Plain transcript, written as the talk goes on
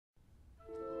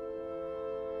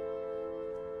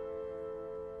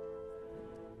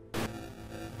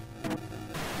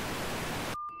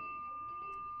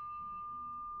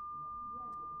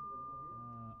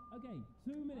Okay,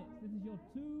 2 minutes. This is your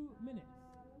 2 minutes.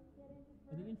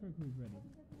 Are the intro crews ready?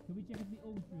 Can we check if the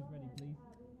orchestra is ready, please?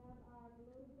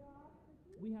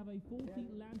 We have a 40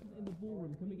 lantern in the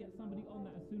ballroom. Can we get somebody on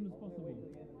that as soon as possible?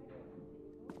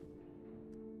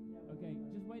 Okay,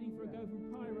 just waiting for a go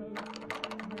from Pyro. Is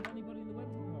anybody in the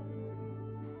weather department?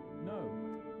 No.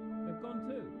 They've gone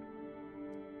too.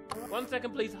 1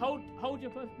 second, please. Hold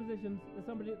your first positions. There's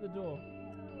somebody at the door.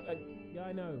 Yeah,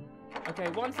 I know. Okay,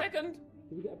 1 second.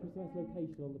 Can we get a precise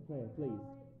location on the player, please?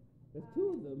 There's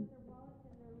 2 of them.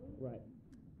 Right.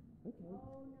 Okay.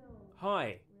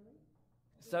 Hi.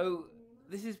 So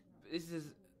this is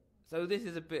a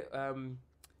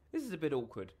bit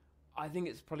awkward. I think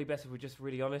it's probably best if we're just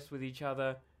really honest with each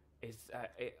other. It's a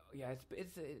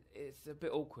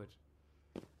bit awkward.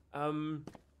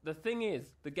 The thing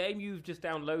is, the game you've just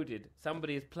downloaded,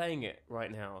 somebody is playing it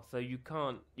right now, so you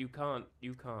can't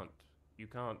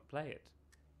play it.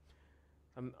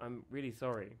 I'm really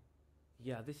sorry.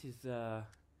 Yeah, this is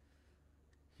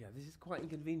quite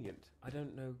inconvenient. I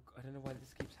don't know why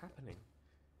this keeps happening.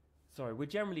 Sorry, we're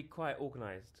generally quite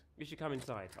organised. You should come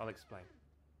inside. I'll explain.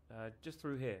 Just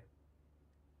through here.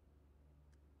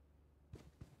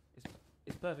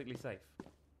 It's perfectly safe.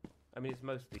 I mean, it's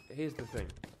mostly. Here's the thing: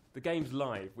 the game's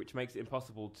live, which makes it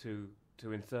impossible to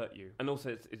insert you, and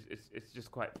also it's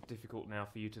just quite difficult now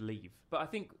for you to leave. But I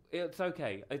think it's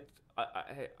okay.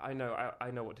 I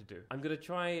know what to do. I'm gonna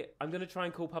try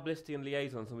and call publicity and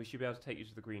liaisons, and we should be able to take you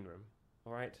to the green room.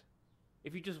 All right?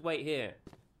 If you just wait here,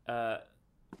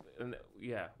 and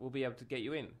yeah, we'll be able to get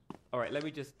you in. All right. Let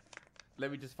me just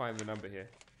find the number here.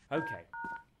 Okay.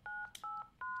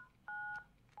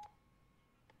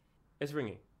 It's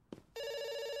ringing.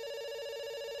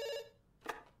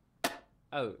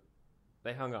 Oh,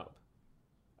 they hung up.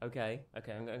 Okay,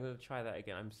 I'm going to try that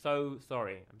again. I'm so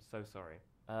sorry. Okay,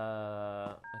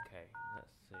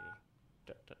 let's see.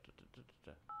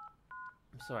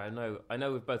 I'm sorry, I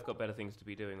know we've both got better things to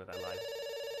be doing with our lives.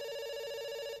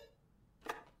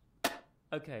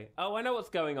 Okay, oh, I know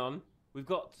what's going on. We've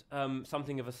got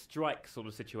something of a strike sort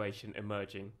of situation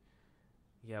emerging.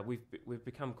 Yeah, we've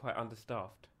become quite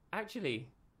understaffed. Actually,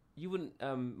 you wouldn't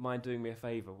mind doing me a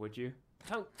favour, would you?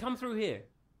 Come through here.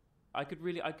 I could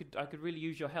really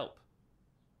use your help.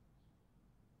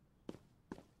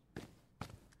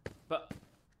 But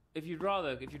if you'd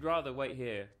rather wait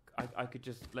here, I could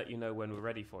just let you know when we're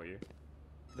ready for you.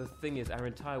 The thing is, our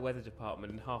entire weather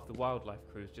department and half the wildlife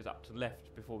crew's just up to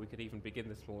left before we could even begin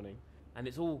this morning. And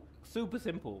it's all super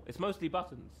simple. It's mostly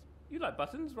buttons. You like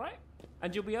buttons, right?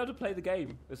 And you'll be able to play the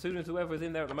game as soon as whoever's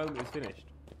in there at the moment is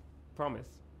finished. Promise.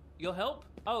 Your help?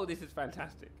 Oh, this is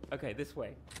fantastic. Okay, this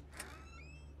way.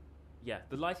 Yeah,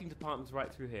 the lighting department's right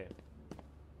through here.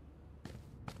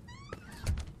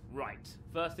 Right.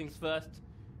 First things first,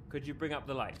 could you bring up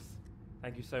the lights?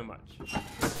 Thank you so much.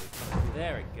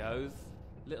 There it goes.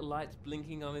 Little lights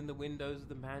blinking on in the windows of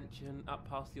the mansion, up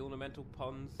past the ornamental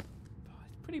ponds. Oh,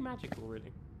 it's pretty magical,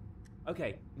 really.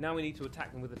 Okay, now we need to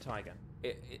attack them with a tiger.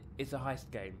 It's a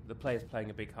heist game. The player's playing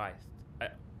a big heist.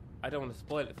 I don't want to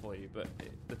spoil it for you, but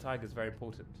the tiger's very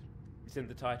important. It's in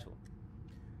the title.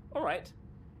 All right,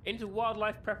 into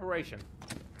wildlife preparation.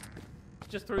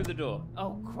 Just through the door.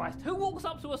 Oh, Christ. Who walks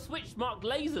up to a switch marked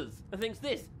lasers and thinks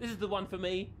this is the one for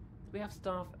me? Do we have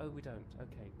staff? Oh, we don't.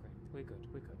 Okay, great. We're good.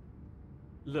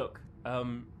 Look,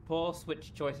 poor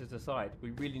switch choices aside, we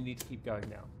really need to keep going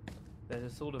now.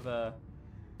 There's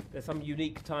there's some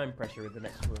unique time pressure in the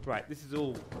next room. Right, it's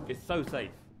so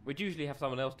safe. We'd usually have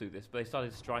someone else do this, but they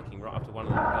started striking right after one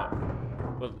of them got.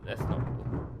 Well,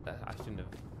 I shouldn't have.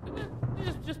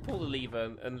 Just pull the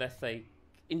lever and let's say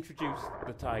introduce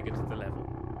the tiger to the level.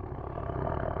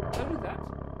 Don't do that.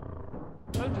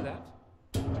 Don't do that.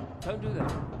 Don't do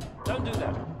that. Don't do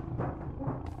that.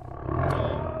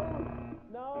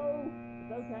 No!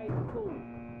 It's okay, it's cool.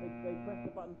 They pressed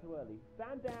the button too early.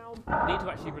 Stand down! We need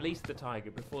to actually release the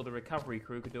tiger before the recovery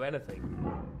crew could do anything.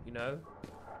 You know?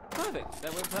 Perfect.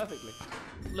 That went perfectly.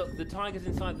 Look, the tiger's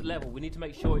inside the level. We need to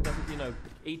make sure it doesn't,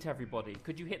 eat everybody.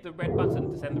 Could you hit the red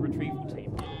button to send the retrieval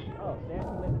team? Oh, they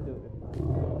actually let us do it this time. The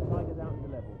tiger's out in the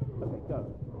level. Okay,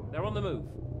 go. They're on the move.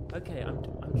 Okay, I'm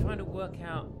trying to work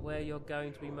out where you're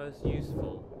going to be most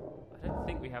useful. I don't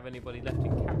think we have anybody left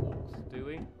in catwalks, do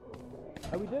we?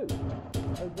 Oh, we do.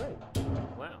 Oh, great.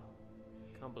 Wow.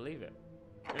 Can't believe it.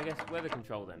 I guess weather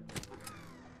control then.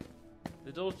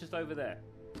 The door's just over there.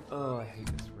 Oh, I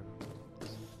hate this room.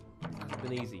 It's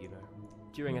been easy,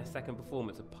 During our second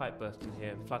performance, a pipe burst in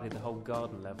here and flooded the whole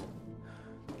garden level.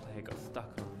 The player got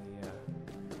stuck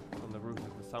on the roof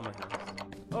of the summer house.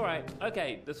 Alright,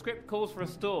 okay, the script calls for a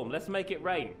storm. Let's make it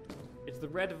rain. It's the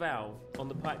red valve on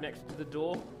the pipe next to the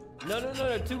door.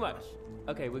 No, too much.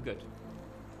 Okay, we're good.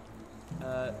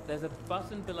 There's a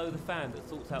button below the fan that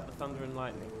sorts out the thunder and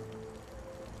lightning.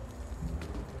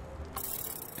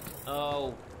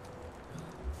 Oh.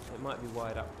 It might be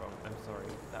wired up wrong. I'm sorry.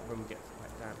 That room gets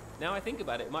quite damp. Now I think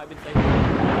about it, it might have been saved. Oh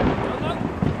no!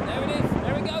 There it is!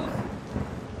 There it goes!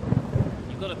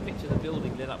 You've got to picture the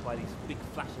building lit up by these big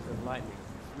flashes of lightning.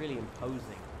 It's really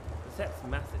imposing. The set's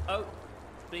massive. Oh,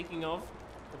 speaking of,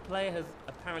 the player has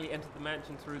apparently entered the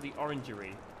mansion through the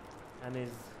orangery and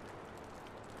is...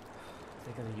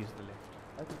 They're going to use the lift.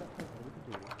 Okay, that's okay. We can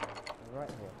do this. Right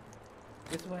here.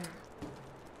 This way.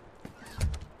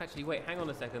 Actually, wait, hang on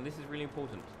a second. This is really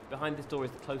important. Behind this door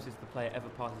is the closest the player ever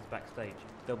passes backstage.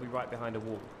 They'll be right behind a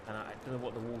wall, and I don't know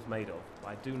what the wall's made of, but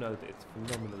I do know that it's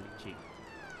phenomenally cheap.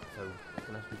 So, you're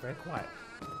going to have to be very quiet,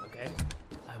 okay?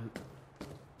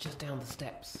 Just down the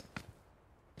steps.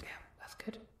 Yeah, that's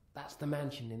good. That's the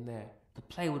mansion in there. The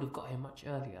player would have got here much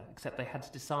earlier, except they had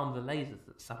to disarm the lasers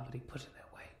that somebody put in their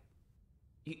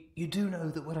way. You do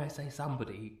know that when I say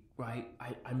somebody, right,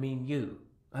 I mean you.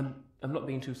 I'm not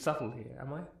being too subtle here,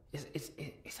 am I? It's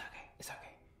okay.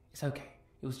 It's okay.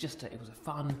 It was a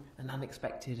fun and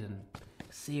unexpected and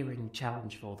searing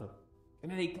challenge for them.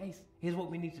 In any case, here's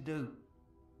what we need to do.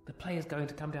 The player's going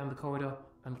to come down the corridor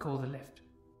and call the lift.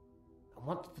 And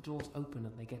once the doors open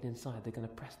and they get inside, they're going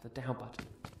to press the down button.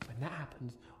 When that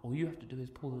happens, all you have to do is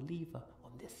pull the lever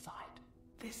on this side.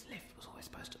 This lift was always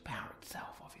supposed to power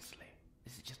itself, obviously.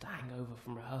 This is just a hangover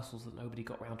from rehearsals that nobody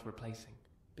got round to replacing.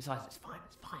 Besides, it's fine.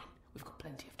 We've got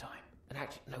plenty of time. And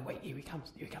actually, no, wait, here he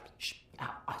comes. Shh,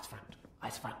 out, eyes front.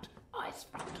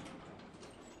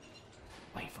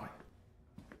 Wait for it.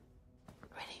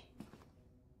 Ready?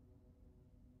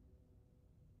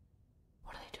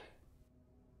 What are they doing?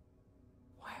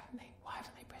 Why haven't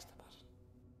they pressed the button?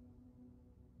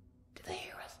 Did they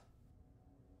hear us?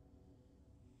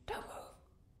 Don't move.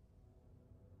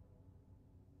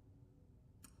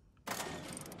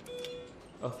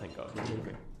 Oh, thank God, we're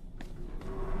moving.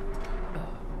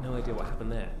 No idea what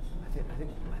happened there. I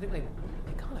think they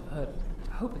can't have heard us.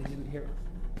 I hope they didn't hear us.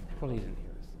 They probably didn't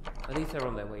hear us. At least they're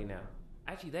on their way now.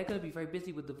 Actually, they're going to be very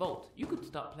busy with the vault. You could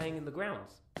start playing in the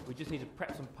grounds. We just need to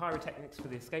prep some pyrotechnics for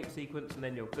the escape sequence, and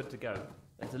then you're good to go.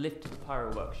 There's a lift to the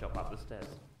pyro workshop up the stairs.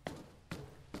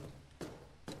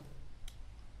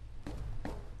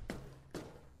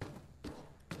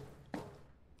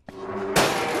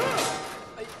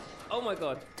 Oh my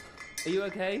God. Are you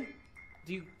okay?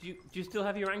 Do you still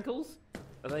have your ankles?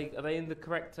 Are they in the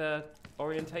correct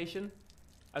orientation?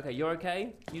 Okay, you're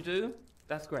okay? You do?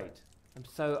 That's great.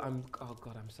 Oh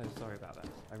God, I'm so sorry about that.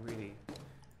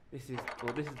 This is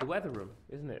the weather room,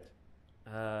 isn't it?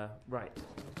 Right.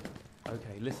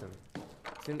 Okay, listen.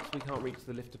 Since we can't reach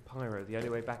the lift of pyro, the only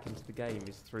way back into the game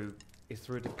is through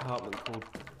a department called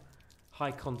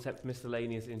High Concept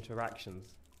Miscellaneous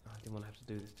Interactions. Oh, I didn't want to have to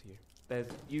do this to you. There's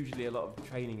usually a lot of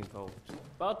training involved,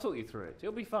 but I'll talk you through it.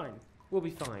 It'll be fine. We'll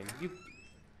be fine. You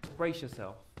brace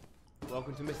yourself.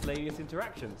 Welcome to Miscellaneous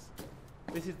Interactions.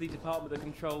 This is the department that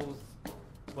controls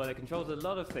a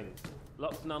lot of things.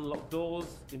 Locks and unlocked doors,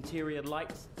 interior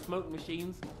lights, smoke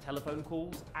machines, telephone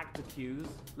calls, actor cues,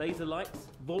 laser lights,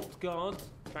 vault guards,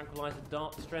 tranquilizer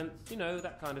dart strengths, you know,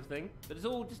 that kind of thing. But it's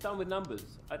all just done with numbers.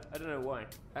 I don't know why.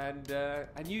 And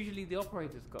usually the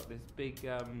operator's got this big...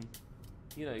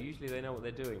 usually they know what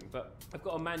they're doing, but I've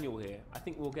got a manual here. I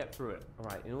think we'll get through it. All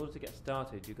right, in order to get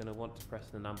started, you're going to want to press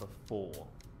the number 4.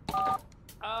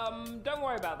 Don't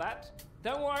worry about that.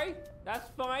 Don't worry, that's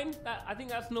fine. I think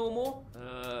that's normal.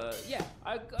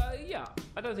 I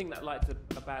don't think that light's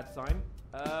a bad sign.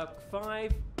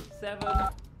 5, 7,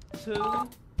 2,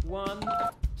 1,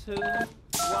 2,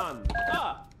 1.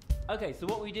 Okay, so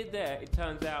what we did there, it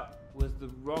turns out, was the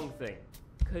wrong thing.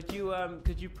 Could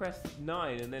you press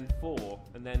 9 and then 4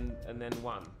 and then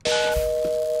 1?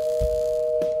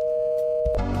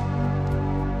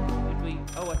 Did we?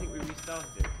 Oh, I think we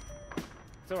restarted it.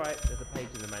 It's all right. There's a page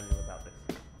in the manual about this.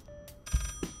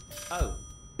 Oh,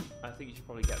 I think you should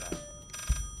probably get that.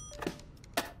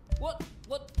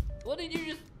 What did you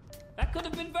just? That could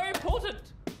have been very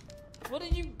important. Why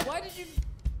did you?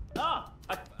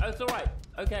 It's all right.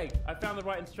 Okay, I found the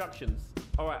right instructions.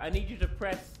 All right, I need you to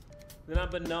press the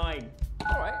number 9.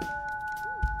 All right.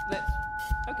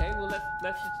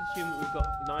 Let's just assume that we've got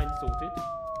 9 sorted,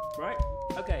 right?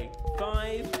 Okay.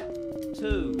 5,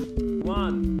 2,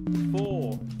 1,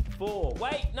 4, 4.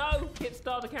 Wait, no. Hit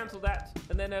start to cancel that,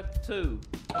 and then a 2,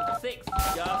 6.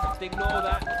 Just ignore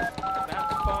that.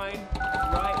 That's fine.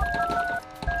 Right.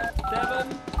 7,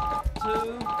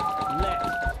 2, left.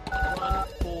 1,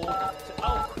 4, 2.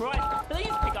 Oh Christ!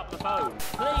 Please pick up the phone,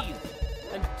 please,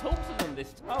 and talk to them.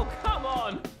 this. Oh, come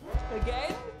on!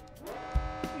 Again?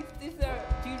 Do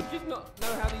you just not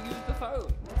know how to use the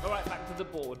phone? Alright, back to the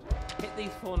board. Hit these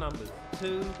 4 numbers.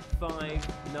 2,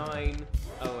 5, 9.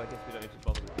 Oh, I guess we don't need to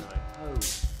bother with 9. Oh.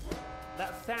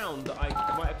 That sound that I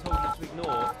might have told you to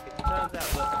ignore, it turns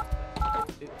out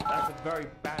that that's a very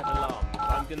bad alarm. So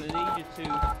I'm going to need you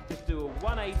to just do a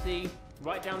 180,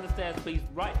 right down the stairs, please,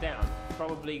 right down. I'd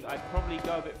probably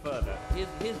go a bit further.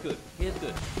 Here's good.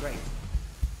 Great.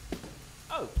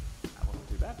 Oh, that wasn't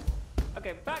too bad.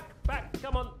 Okay, back,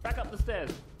 come on, back up the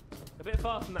stairs. A bit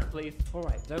faster than that, please. All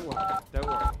right, don't worry.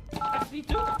 Actually,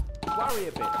 do worry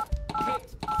a bit.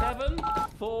 Hit 7,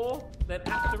 4, then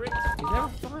asterisk. Is there a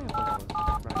fire below?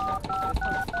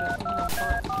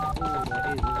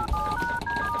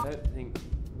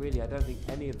 Right, I don't think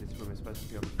any of this room is supposed to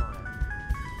be on fire.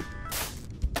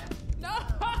 No!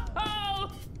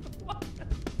 What?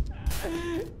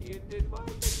 You did what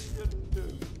you shouldn't do.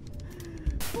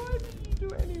 Why did you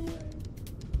do anyway?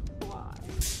 Why?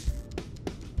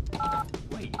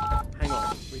 Wait, hang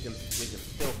on. We can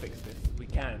still fix this. We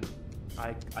can.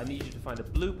 I need you to find a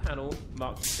blue panel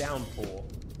marked downpour.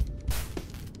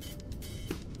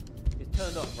 It's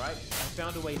turned off, right? I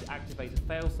found a way to activate a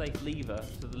fail-safe lever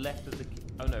to the left of the key.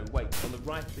 Oh no, wait, on the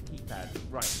right of the keypad.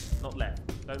 Right, not left.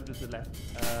 Don't do the left.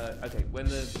 Okay, when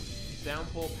the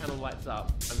downpour panel lights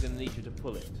up, I'm going to need you to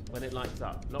pull it. When it lights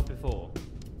up, not before.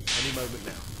 Any moment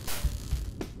now.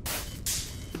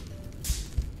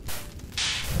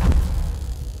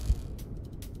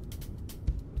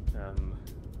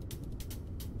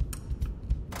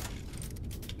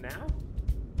 Now?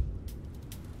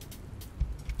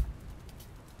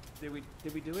 Did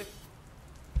we do it?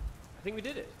 I think we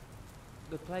did it.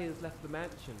 The players left the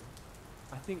mansion.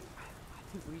 I think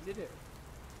we did it.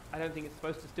 I don't think it's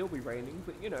supposed to still be raining,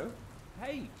 but you know,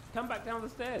 hey, come back down the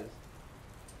stairs.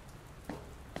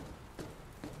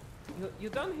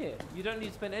 You're done here. You don't need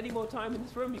to spend any more time in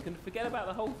this room. You can forget about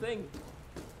the whole thing.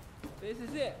 This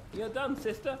is it. You're done,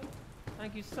 sister.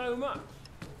 Thank you so much.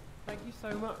 Thank you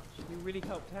so much. You really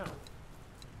helped out.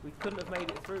 We couldn't have made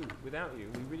it through without you.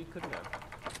 We really couldn't have.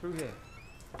 Through here.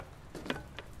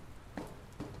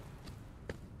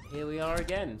 Here we are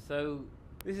again. So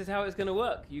this is how it's going to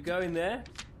work. You go in there.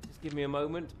 Just give me a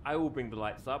moment. I will bring the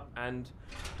lights up. And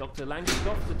Dr.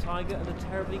 Langeskov, the tiger, and the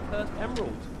terribly cursed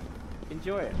emerald.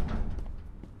 Enjoy it.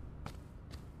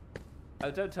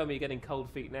 Oh, don't tell me you're getting cold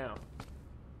feet now.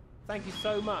 Thank you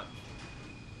so much.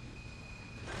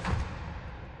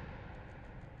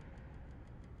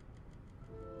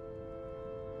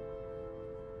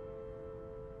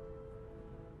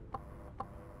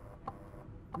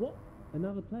 What?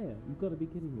 Another player? You've got to be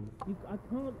kidding me. I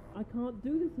can't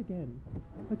do this again.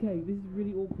 Okay, this is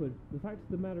really awkward. The fact of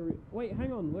the matter is... Wait,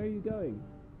 hang on. Where are you going?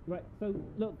 Right, so,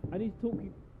 look, I need to talk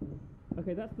you...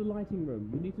 Okay, that's the lighting room.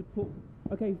 You need to put...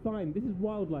 Okay, fine. This is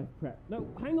wildlife prep. No,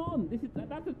 hang on.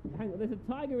 Hang on. There's a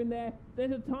tiger in there.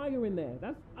 There's a tiger in there.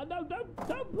 That's... no,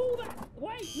 don't pull that.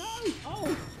 Wait, no.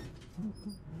 Oh.